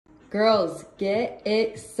Girls, get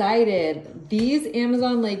excited. These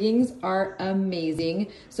Amazon leggings are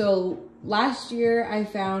amazing. So last year I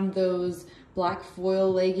found those black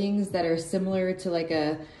foil leggings that are similar to like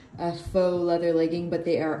a faux leather legging, but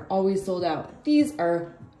they are always sold out. These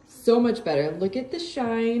are so much better. Look at the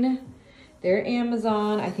shine. They're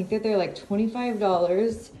Amazon. I think that they're like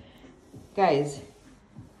 $25. Guys,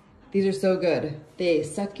 these are so good. They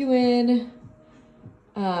suck you in.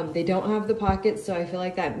 They don't have the pockets, so I feel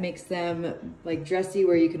like that makes them like dressy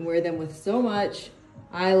where you can wear them with so much.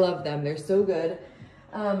 I love them. They're so good.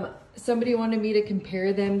 Somebody wanted me to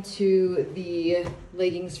compare them to the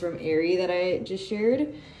leggings from Aerie that I just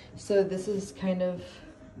shared. So this is kind of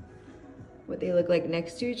what they look like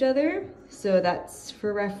next to each other. So that's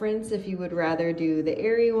for reference. If you would rather do the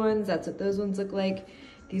Aerie ones, that's what those ones look like.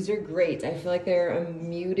 These are great. I feel like they're a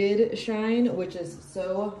muted shine, which is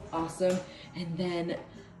so awesome. And then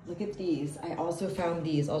look at these. I also found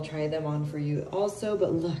these. I'll try them on for you also,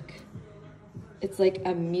 but look. It's like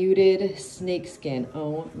a muted snakeskin.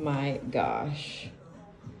 Oh my gosh.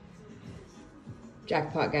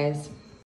 Jackpot, guys.